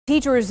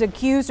Teacher is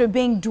accused of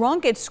being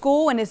drunk at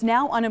school and is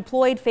now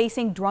unemployed,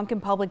 facing drunk in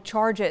public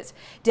charges.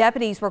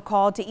 Deputies were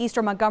called to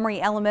Eastern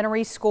Montgomery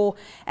Elementary School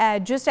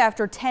just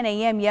after 10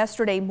 a.m.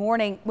 yesterday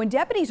morning. When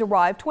deputies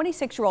arrived,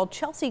 26-year-old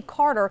Chelsea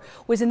Carter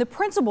was in the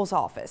principal's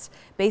office.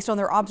 Based on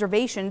their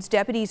observations,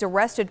 deputies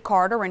arrested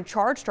Carter and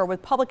charged her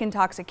with public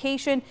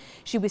intoxication.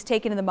 She was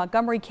taken to the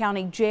Montgomery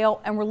County jail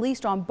and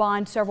released on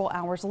bond several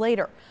hours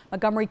later.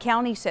 Montgomery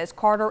County says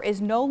Carter is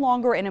no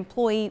longer an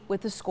employee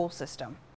with the school system.